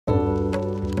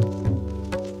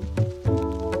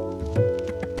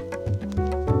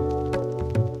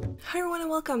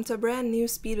welcome to a brand new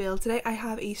speed build. Today I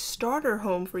have a starter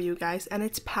home for you guys and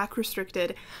it's pack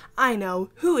restricted. I know,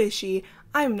 who is she?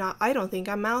 I don't think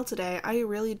I'm Mal today. I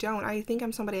really don't. I think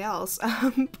I'm somebody else. I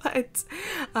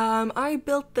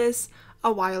built this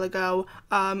a while ago.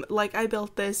 I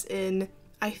built this in,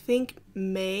 I think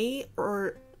May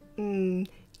or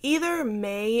either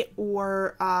May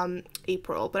or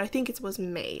April, but I think it was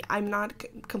May. I'm not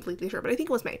completely sure, but I think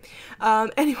it was May.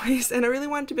 Anyways, and I really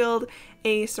wanted to build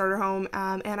a starter home,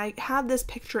 and I had this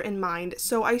picture in mind.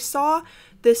 So I saw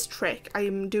this trick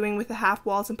I'm doing with the half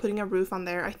walls and putting a roof on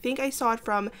there. I think I saw it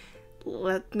from,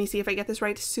 let me see if I get this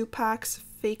right, Supak's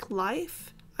Fake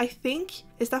Life, I think.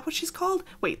 Is that what she's called?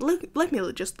 Wait, let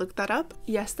me just look that up.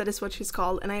 Yes, that is what she's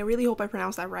called, and I really hope I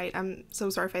pronounced that right. I'm so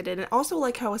sorry if I didn't. Also,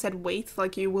 like how I said wait,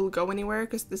 like you will go anywhere,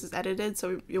 because this is edited,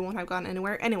 so you won't have gone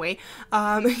anywhere. Anyway,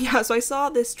 yeah, so I saw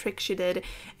this trick she did,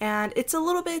 and it's a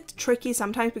little bit tricky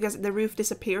sometimes because the roof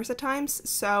disappears at times,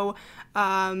 so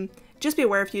just be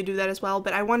aware if you do that as well.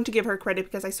 But I wanted to give her credit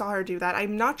because I saw her do that.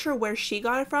 I'm not sure where she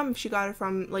got it from, if she got it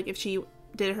from, like, if she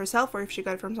did it herself or if she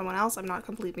got it from someone else. I'm not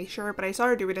completely sure, but I saw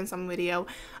her do it in some video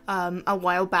a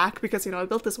while back because, you know, I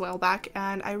built this a while back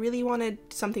and I really wanted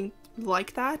something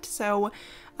like that. So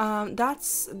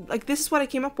that's, like, this is what I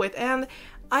came up with, and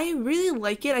I really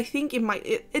like it. I think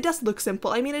it does look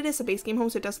simple. I mean, it is a base game home,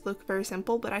 so it does look very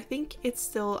simple, but I think it's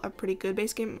still a pretty good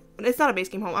base game. It's not a base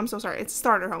game home, I'm so sorry. It's a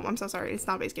starter home, I'm so sorry. It's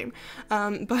not a base game.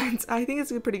 But I think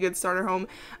it's a pretty good starter home.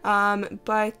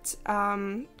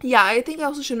 Yeah, I think I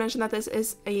also should mention that this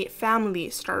is a family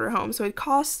starter home. So it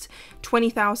costs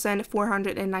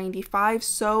 $20,495.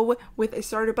 So with a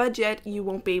starter budget, you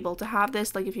won't be able to have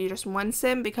this, like, if you're just one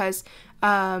sim, because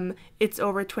it's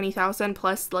over 20,000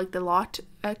 plus, like, the lot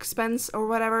expense or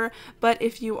whatever. But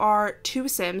if you are 2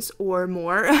 sims or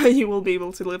more, you will be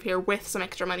able to live here with some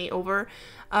extra money over.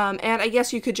 And I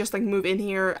guess you could just, like, move in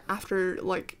here after,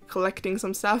 like, collecting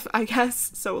some stuff, I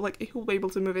guess. So, like, you'll be able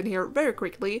to move in here very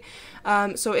quickly.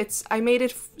 I made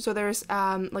it so there's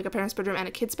like a parent's bedroom and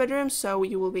a kid's bedroom, so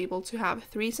you will be able to have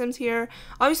 3 sims here.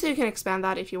 Obviously you can expand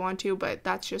that if you want to, but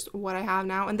that's just what I have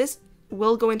now, and this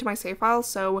will go into my save file.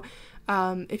 So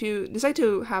if you decide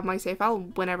to have my save file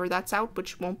whenever that's out,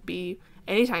 which won't be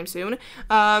anytime soon,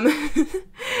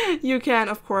 you can,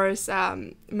 of course,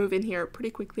 move in here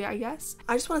pretty quickly, I guess.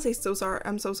 I just want to say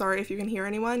I'm so sorry if you can hear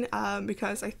anyone,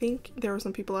 because I think there are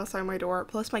some people outside my door,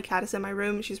 plus my cat is in my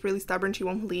room. She's really stubborn, she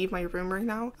won't leave my room right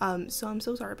now, so I'm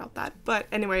so sorry about that. But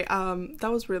anyway,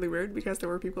 that was really weird because there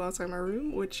were people outside my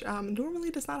room, which normally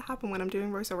does not happen when I'm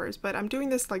doing voiceovers, but I'm doing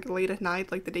this, like, late at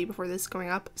night, like the day before this is going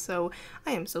up, so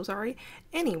I am so sorry.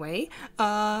 Anyway,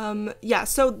 yeah,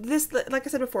 so this, like I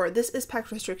said before, this is pack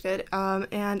restricted,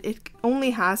 and it only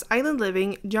has island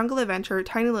living, jungle adventure,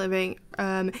 tiny living,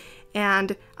 and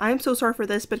I'm so sorry for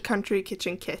this, but country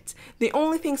kitchen kit. The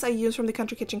only things I use from the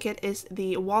country kitchen kit is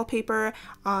the wallpaper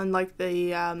on, like,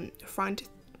 the front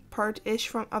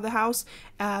part-ish of the house,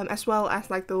 as well as,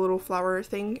 like, the little flower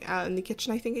thing in the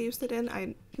kitchen. I think I used it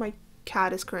in. My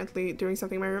cat is currently doing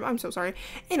something in my room. I'm so sorry.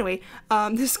 Anyway,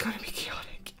 this is gonna be chaotic.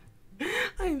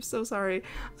 I am so sorry.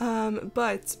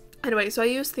 But anyway, so I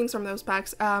used things from those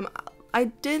packs. I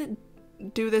did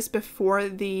do this before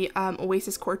the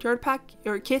Oasis Courtyard pack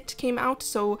or kit came out,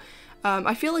 so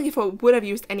I feel like if I would have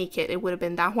used any kit, it would have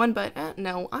been that one, but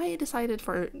no, I decided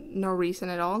for no reason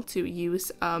at all to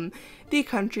use the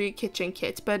country kitchen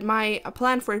kit. But my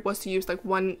plan for it was to use, like,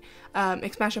 one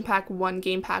expansion pack, one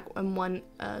game pack, and one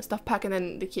stuff pack, and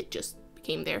then the kit just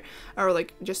came there, or,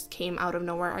 like, just came out of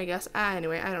nowhere, I guess.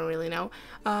 Anyway, I don't really know.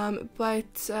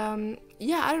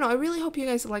 Yeah, I don't know. I really hope you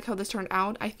guys like how this turned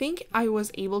out. I think I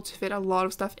was able to fit a lot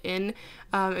of stuff in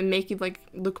and make it, like,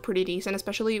 look pretty decent,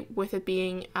 especially with it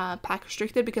being pack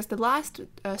restricted, because the last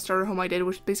starter home I did,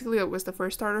 which basically was the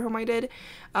first starter home I did,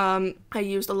 I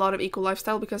used a lot of eco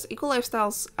lifestyle, because eco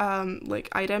lifestyle's like,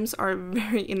 items are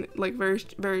very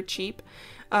very cheap.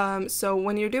 So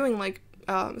when you're doing, like,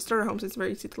 starter homes, it's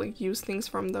very easy to, like, use things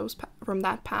from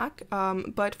that pack,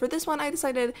 but for this one I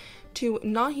decided to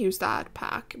not use that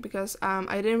pack because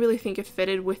I didn't really think it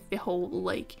fitted with the whole,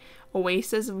 like,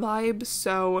 Oasis vibe.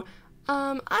 So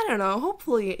I don't know,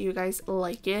 hopefully you guys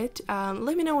like it.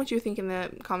 Let me know what you think in the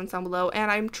comments down below,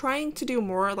 and I'm trying to do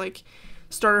more, like,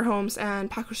 starter homes and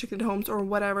pack restricted homes or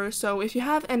whatever, so if you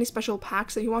have any special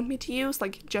packs that you want me to use,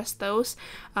 like just those,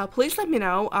 please let me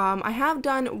know. I have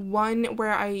done one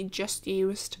where I just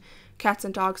used cats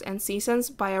and dogs and seasons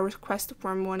by a request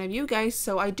from one of you guys,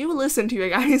 so I do listen to you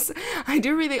guys. I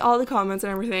do read all the comments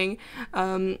and everything.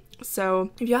 So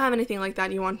if you have anything like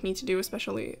that you want me to do,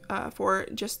 especially for,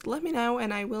 just let me know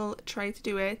and I will try to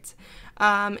do it.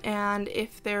 And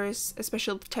if there is a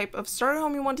special type of starter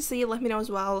home you want to see, let me know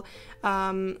as well.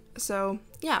 So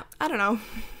yeah, I don't know.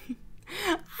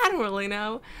 I don't really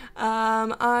know.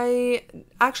 I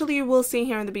actually will say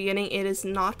here in the beginning, it is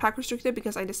not pack restricted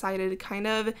because I decided kind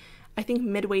of, I think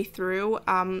midway through,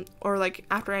 or like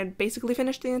after I had basically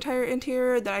finished the entire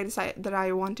interior, that I decided that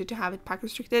I wanted to have it pack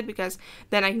restricted because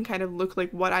then I can kind of look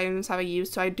like what items have I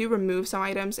used. So I do remove some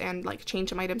items and like change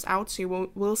some items out, so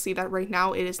you will see that right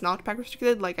now it is not pack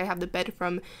restricted. Like I have the bed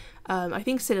from I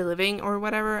think City Living or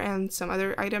whatever, and some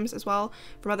other items as well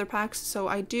from other packs, so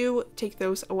I do take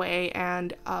those away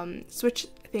and switch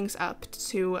things up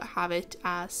to have it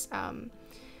as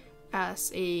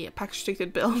a pack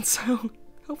restricted build. So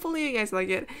hopefully you guys like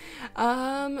it.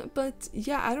 But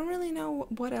yeah, I don't really know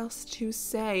what else to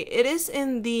say. It is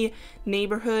in the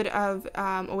neighborhood of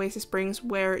Oasis Springs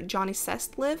where Johnny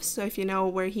Cest lives, so if you know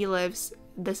where he lives,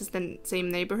 this is the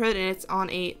same neighborhood, and it's on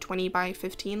a 20 by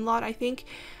 15 lot, I think.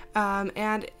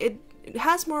 And it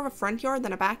has more of a front yard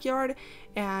than a backyard,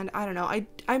 and I don't know,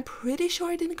 I'm pretty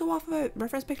sure I didn't go off of a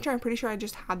reference picture. I'm pretty sure I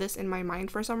just had this in my mind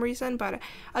for some reason, but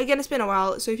again, it's been a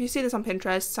while, so if you see this on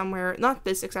Pinterest somewhere, not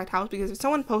this exact house, because if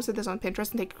someone posted this on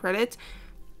Pinterest and take credit,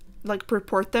 like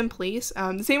report them, please.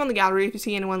 The same on the gallery. If you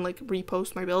see anyone like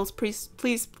repost my builds,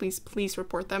 please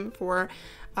report them for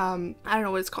I don't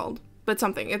know what it's called, but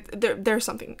something, there's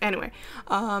something anyway.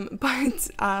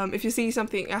 If you see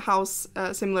something, a house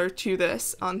similar to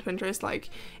this on Pinterest, like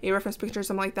a reference picture or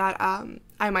something like that,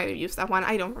 I might have used that one.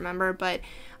 I don't remember, but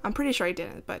I'm pretty sure I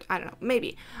didn't, but I don't know,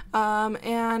 maybe.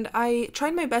 And I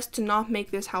tried my best to not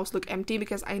make this house look empty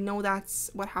because I know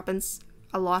that's what happens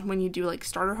a lot when you do like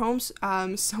starter homes,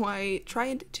 so I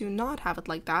tried to not have it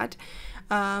like that.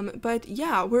 But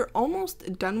yeah, we're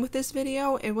almost done with this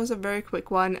video. It was a very quick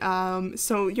one,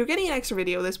 so you're getting an extra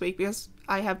video this week because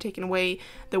I have taken away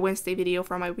the Wednesday video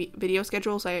from my video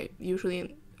schedules. I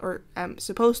usually, or am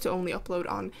supposed to only upload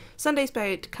on Sundays, but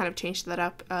I kind of changed that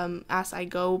up as I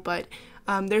go, but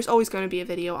there's always going to be a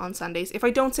video on Sundays. If I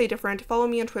don't say different, follow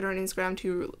me on Twitter and Instagram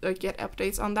to get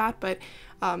updates on that. But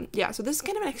yeah, so this is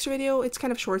kind of an extra video. It's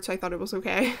kind of short, so I thought it was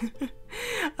okay.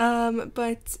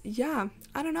 But yeah,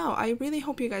 I don't know. I really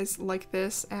hope you guys like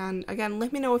this. And again,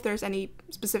 let me know if there's any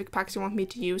specific packs you want me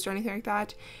to use or anything like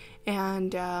that.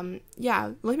 And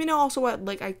yeah, let me know also what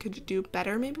like I could do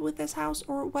better maybe with this house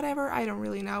or whatever. I don't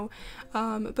really know.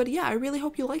 But yeah, I really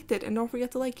hope you liked it, and don't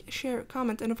forget to like, share,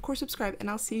 comment, and of course subscribe, and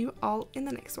I'll see you all in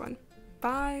the next one.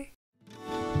 Bye!